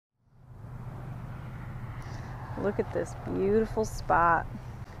Look at this beautiful spot.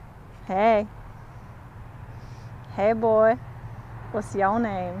 Hey. Hey boy. What's your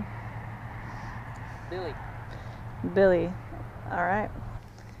name? Billy. Billy. All right.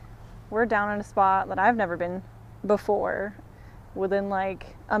 We're down in a spot that I've never been before. Within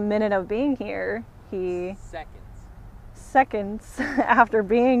like a minute of being here, seconds after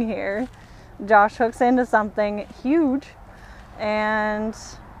being here, Josh hooks into something huge, and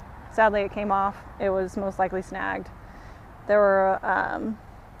sadly it came off. It was most likely snagged. There were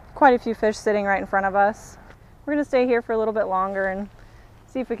quite a few fish sitting right in front of us. We're gonna stay here for a little bit longer and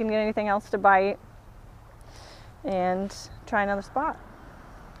see if we can get anything else to bite and try another spot.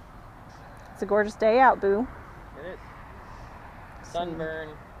 It's a gorgeous day out, boo. It is.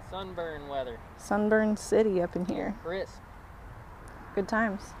 Sunburn weather. Sunburn City up in here. Crisp. Good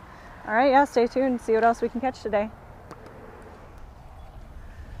times. All right, yeah, stay tuned and see what else we can catch today.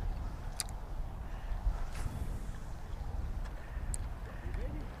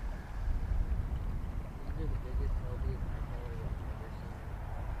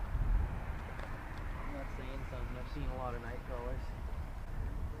 I've seen a lot of night crawlers.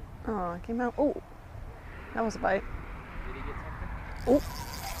 Oh, it came out. Oh, that was a bite. Did he get something? Oh.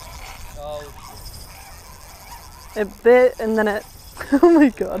 Oh, shit. It bit and then it. Oh my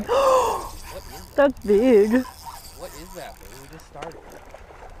god. What is that? That's big. What is that? We just started. Is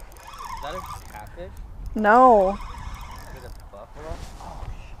that a catfish? No. Is it a buffalo? Oh,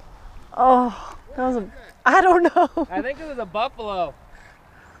 shit. Oh, that was a. I don't know. I think it was a buffalo.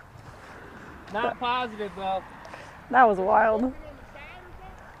 Not positive though. That was wild.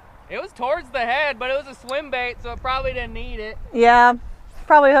 It was towards the head, but it was a swim bait, so it probably didn't need it. Yeah,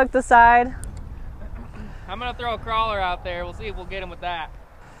 probably hooked the side. I'm gonna throw a crawler out there. We'll see if we'll get him with that.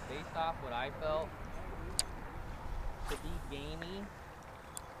 Based off what I felt to be gamey,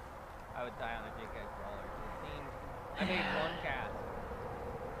 I would tie on a jig head crawler. It seemed, I made one cast,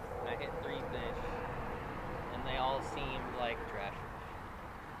 and I hit 3 fish, and they all seemed like trash fish.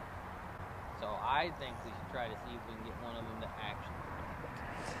 So I think we should try to see if we can get one of them to actually.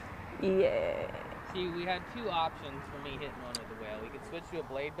 Yeah. See, we had 2 options for me hitting one with the whale. We could switch to a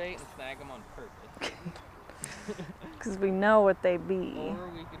blade bait and snag them on purpose. Because we know what they be. Or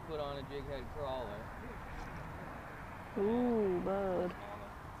we could put on a jig head crawler. Ooh, bud.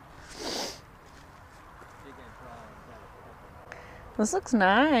 This looks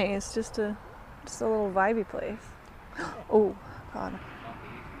nice. Just a little vibey place. Oh, God.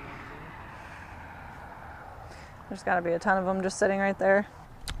 There's got to be a ton of them just sitting right there.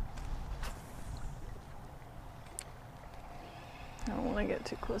 I don't want to get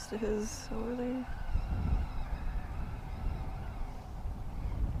too close to his over there.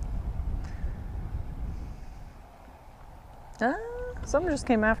 Something just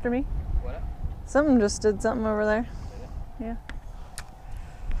came after me. What? Something just did something over there. Yeah.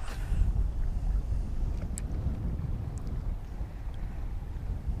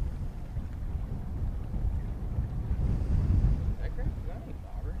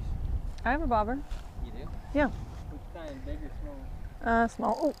 I have a bobber. You do? Yeah. Which kind, big or small?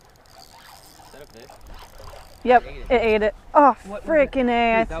 Small. Oh. Is that a fish? Yep, it ate it. Oh, freaking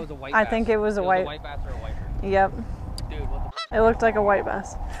A. Dude, that was a white bass. I think it was a white. Was a white bass or a whiter? Yep. Dude, what the? It looked like a white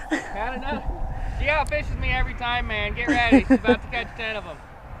bass. Had enough. She outfishes me every time, man. Get ready. She's about to catch 10 of them.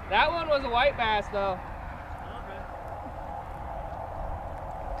 That one was a white bass, though. Okay.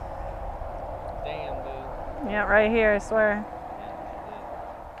 Damn, dude. Yeah, right here, I swear. Yeah,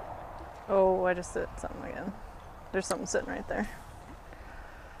 Oh, I just hit something again. There's something sitting right there.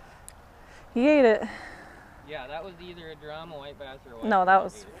 He ate it. yeah, that was either a drum, a white bass, or a white. No, that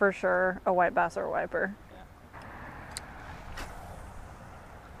was for sure a white bass or a wiper.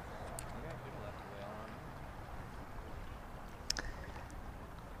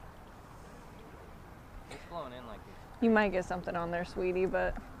 In like you might get something on there, sweetie,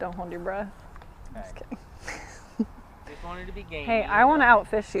 but don't hold your breath. Okay. Just kidding. Just wanted to be gamey. Hey, I want to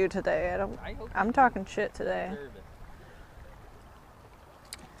outfish you today. I'm talking shit You today. deserve it.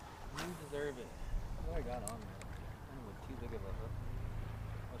 You deserve it. What I got on there? I don't know, too big of a hook.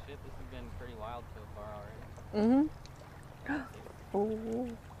 Oh shit, this has been pretty wild so far already. Mm-hmm. Oh.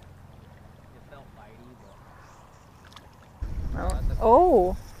 It felt bitey, but...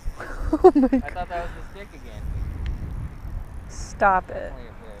 Oh. Oh my God. I thought that was the stick again. Stop it. Only a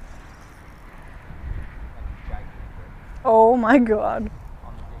fish. Like gigantic. Oh my God. On the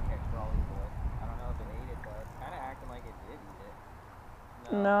jig head crawly boy. I don't know if it ate it though. It's kind of acting like it did eat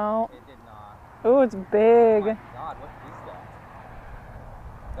it. No. It did not. Oh, it's big. Oh my God, what is that?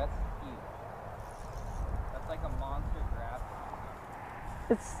 That's huge. That's like a monster crab.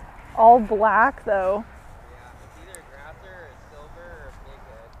 It's all black though. Yeah, but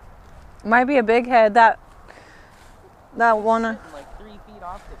Might be a big head. That one. Like 3 feet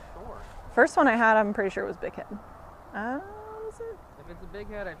off the shore. First one I had, I'm pretty sure it was big head. Was it? If it's a big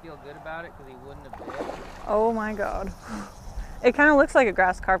head, I feel good about it because he wouldn't have bit. Oh my god. It kind of looks like a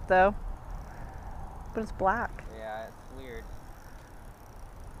grass carp though, but it's black. Yeah, it's weird.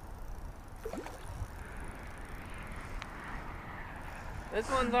 This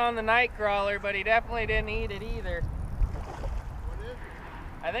one's on the night crawler, but he definitely didn't eat it either. What is it?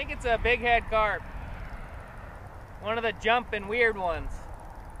 I think it's a big head carp. One of the jumping weird ones.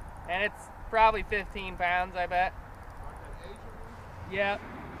 And it's probably 15 pounds, I bet. Like an Asian one? Yeah.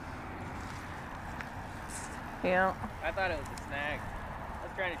 Yeah. I thought it was a snag. I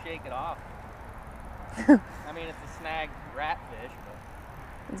was trying to shake it off. I mean, it's a snag ratfish, but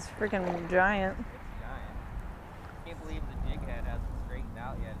It's freaking giant. it's giant. Can't believe the jig head hasn't straightened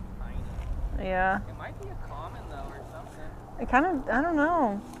out yet. It's tiny. Yeah. It might be a common though, or something. It kind of, I don't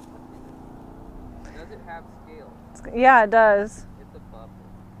know. Does it have scales? Yeah, it does. It's a buffalo.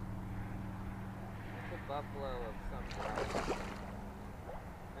 It's a buffalo of some kind.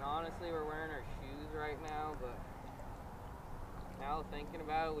 And honestly, we're wearing our shoes right now, but now thinking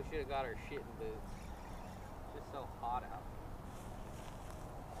about it, we should have got our shitting boots. It's just so hot out.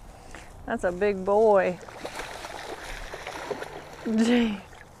 That's a big boy. Gee.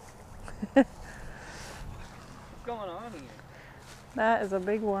 What's going on here? That is a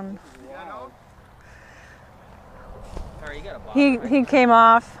big one. Wow. Sorry, you got a box. He came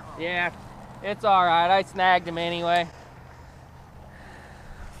off. Yeah, it's all right. I snagged him anyway.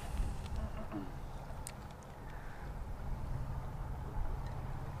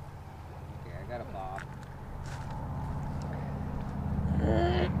 Yeah, I got a bob.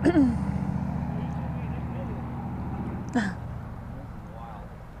 Wow.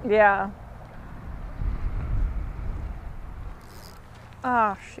 Yeah.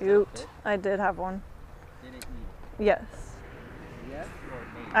 Oh shoot. I did have one. Did it Yes. eat? Yes or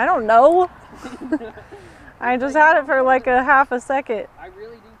maybe? I don't know. I just had it for like a half a second. I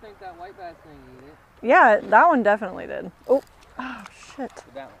really do think that white bass thing ate it. Yeah, that one definitely did. Oh, oh shit.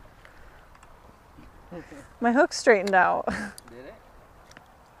 That one. My hook straightened out. Did it?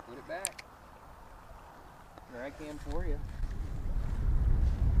 Put it back. Here I can for you.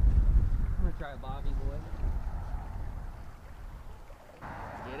 I'm gonna try a bobby boy.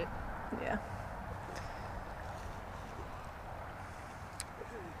 Get it? Yeah.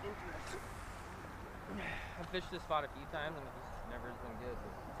 I've fished this spot a few times and it just never has been good,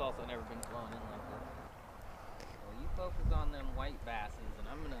 but it's also never been flown in like this. Well, you focus on them white basses and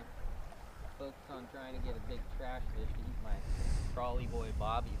I'm gonna focus on trying to get a big trash fish to eat my crawly boy,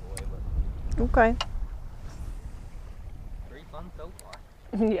 bobby boy, but Okay. pretty fun so far.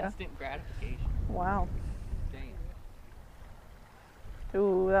 Yeah. Instant gratification. Wow. Dang.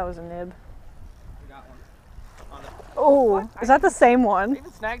 Ooh, that was a nib. We got one. On a, Oh, is that the same I one?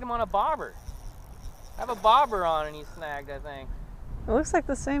 even snagged him on a bobber. I have a bobber on and he snagged, I think. It looks like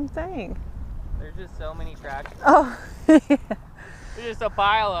the same thing. There's just so many trash. Oh. There's just a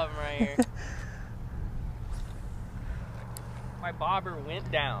pile of them right here. My bobber went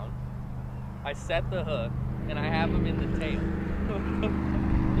down. I set the hook and I have him in the tail.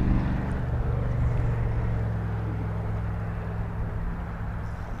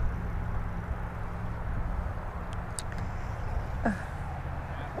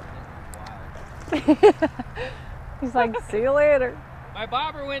 He's like, see you later. My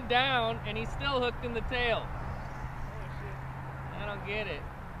bobber went down and he's still hooked in the tail. I don't get it.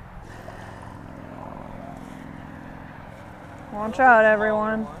 Watch out,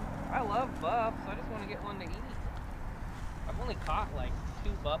 everyone. I love buffs. I just want to get one to eat. I've only caught like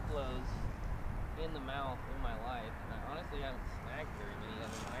 2 buffaloes in the mouth in my life, and I honestly haven't snagged very many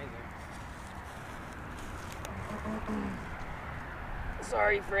of them either.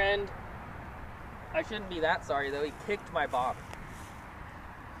 Sorry, friend. I shouldn't be that sorry though. He kicked my bobber.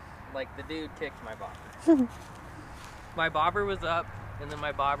 Like the dude kicked my bobber. My bobber was up, and then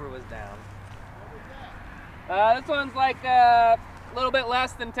my bobber was down. This one's like a little bit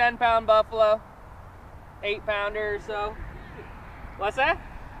less than 10-pound buffalo. 8-pounder or so. What's that?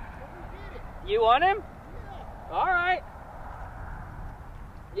 You want him? Yeah. All right.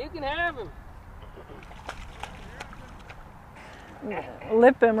 You can have him.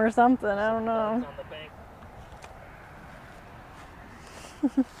 Lip him or something, I don't know. On the bank.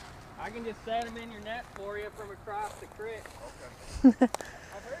 I can just set him in your net for you from across the creek. Okay. I've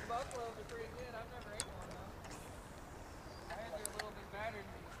heard buffaloes are pretty good. I've never ate one though. I heard they're a little bit better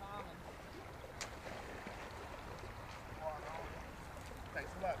than the common.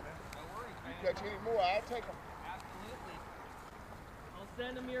 Thanks a lot, man. No worries, man. You catch any more, I'll take them. Absolutely. I'll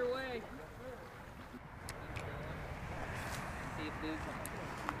send them your way. See if dude can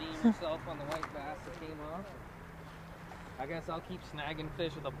redeem himself on the white bass that came off. I guess I'll keep snagging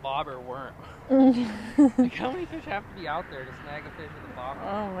fish with a bobber worm. Like, how many fish have to be out there to snag a fish with a bobber?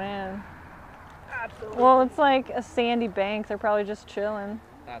 Oh man. Absolutely. Well, it's like a sandy bank. They're probably just chilling.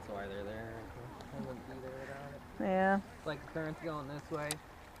 That's why they're there. I wouldn't be there without it. Yeah. It's like the current's going this way.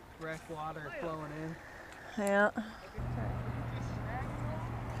 Fresh water is flowing in. Yeah.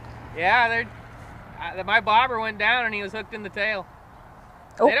 Yeah, my bobber went down and he was hooked in the tail.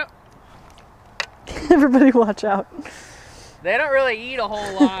 Oh. They don't, Everybody watch out. they don't really eat a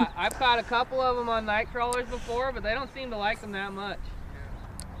whole lot. I've caught a couple of them on night crawlers before, but they don't seem to like them that much.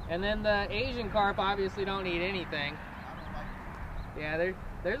 And then the Asian carp obviously don't eat anything. Yeah,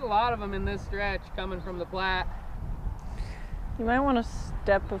 there's a lot of them in this stretch coming from the Platte. You might want to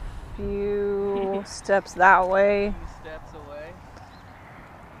step a few steps that way. A few steps away.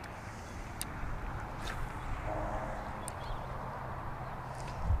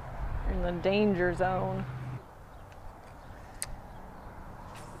 In the danger zone.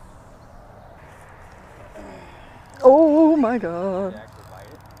 Oh my god. Did you actually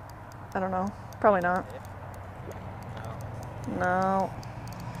bite it? I don't know. Probably not. No. No.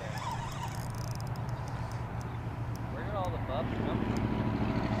 Where did all the bubs come from?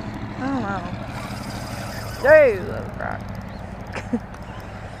 I don't know. Jesus Christ.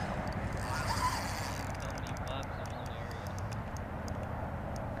 So many bubs in one area.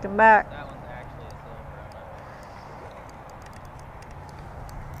 Come back. That one's actually a silver.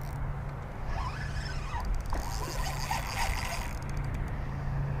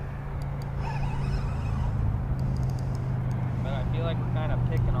 But I feel like we're kind of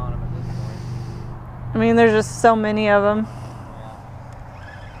picking on them at this point. I mean, there's just so many of them. Yeah.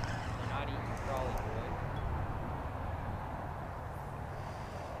 They're not eating crawly boys.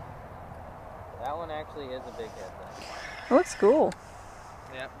 That one actually is a big head though. It looks cool.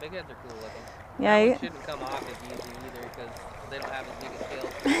 Yeah, big heads are cool looking. Yeah, That you, one shouldn't come off as easy either because they don't have as big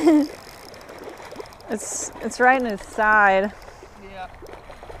a scales. it's right in his side. Yeah.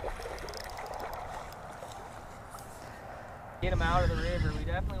 Get him out of the river. We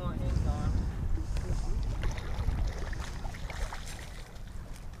definitely want him gone.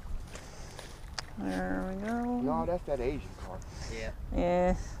 There we go. No, that's that Asian carp. Yeah.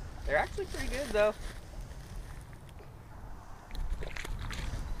 Yeah. They're actually pretty good though.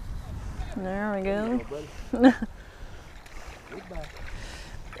 There we go. Goodbye.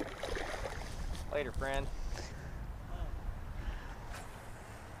 Later, friend.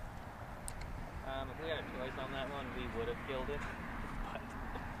 If we had a choice on that one, we would have killed it. But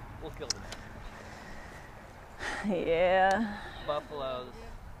we'll kill the next. Yeah. Buffaloes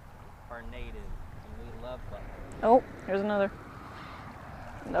are native, and we love buffaloes. Oh, here's another.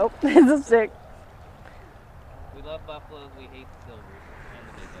 Nope, it's a stick. We love buffaloes, we hate the silvers and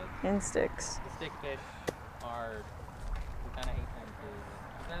the big heads. In sticks. The stick fish are, we kind of hate them too.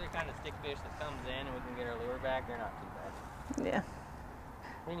 If they're the kind of stick fish that comes in and we can get our lure back, they're not too bad. Yeah.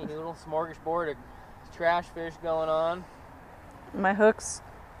 Any little smorgasbord of trash fish going on. My hook's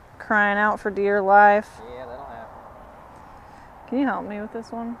crying out for dear life. Yeah, that'll happen. Can you help me with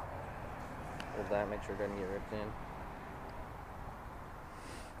this one? Hold that, make sure it doesn't get ripped in.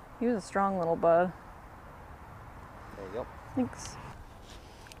 He was a strong little bud. There you go. Thanks.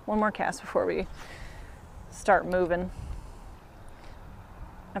 One more cast before we start moving.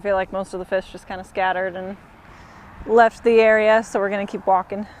 I feel like most of the fish just kind of scattered and left the area, so we're gonna keep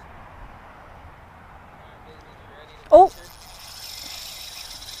walking. Oh!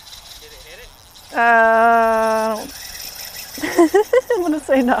 Did it hit it? I'm gonna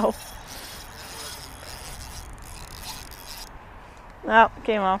say no. Oh,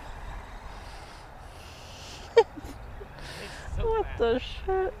 came off. What the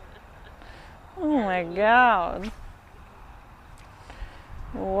shit? Oh my god.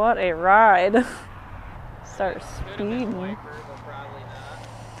 What a ride. Start speeding. Wiper, but probably not.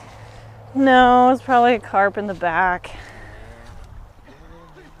 No, it's probably a carp in the back. This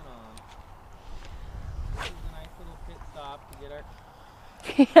is a nice little pit stop to get our.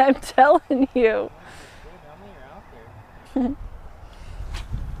 Yeah, I'm telling you. How many are out there?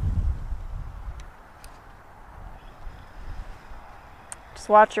 Just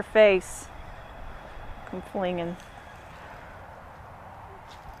watch your face. Come flinging.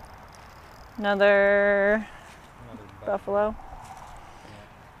 Another buffalo.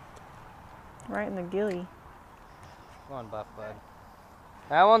 Right in the gilly. Come on, buff bud.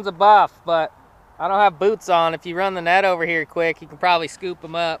 That one's a buff, but I don't have boots on. If you run the net over here quick, you can probably scoop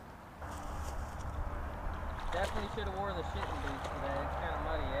them up. Definitely should have wore the shitting boots today. It's kind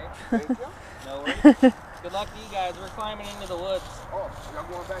Thank you. No worries. Good luck to you guys. We're climbing into the woods. Oh, y'all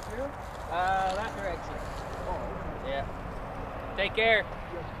going back here? That direction. Oh, okay. Yeah. Take care.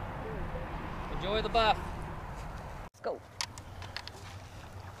 Enjoy the buff. Let's go.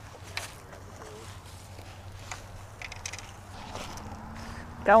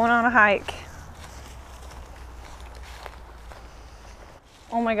 Going on a hike.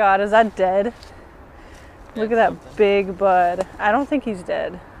 Oh my God, is that dead? Look at that Something. big bud. I don't think he's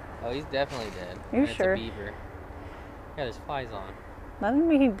dead. Oh, he's definitely dead. Are you And sure? It's a beaver. Yeah, there's flies on. That doesn't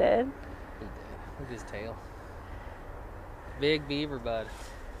mean he's dead. He dead. Look at his tail. Big beaver bud.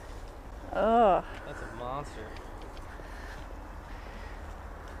 Ugh. That's a monster.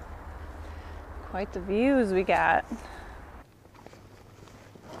 Quite the views we got.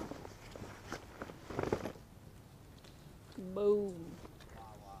 Boom.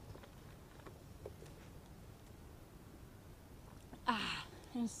 Ah,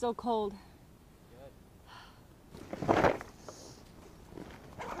 it's so cold.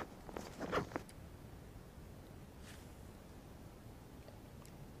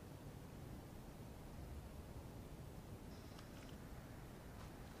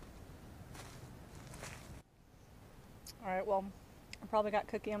 Alright, well, I probably got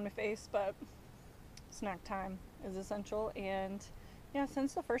cookie on my face, but snack time is essential. And yeah,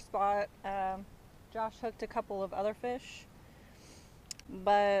 since the first spot, Josh hooked a couple of other fish,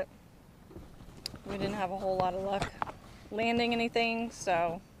 but we didn't have a whole lot of luck landing anything.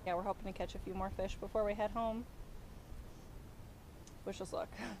 So yeah, we're hoping to catch a few more fish before we head home. Wish us luck.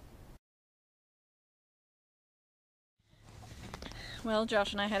 Well,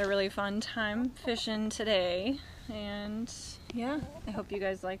 Josh and I had a really fun time fishing today, and yeah, I hope you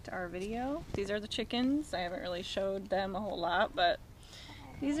guys liked our video. These are the chickens. I haven't really showed them a whole lot, but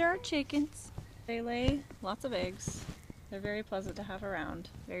these are our chickens. They lay lots of eggs. They're very pleasant to have around.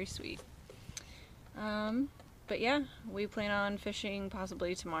 Very sweet. But yeah, we plan on fishing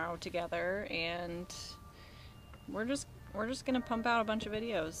possibly tomorrow together, and we're just gonna pump out a bunch of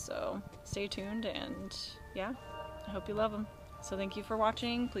videos, so stay tuned, and yeah, I hope you love them. So thank you for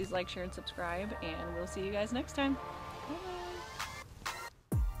watching. Please like, share, and subscribe, and we'll see you guys next time. Bye.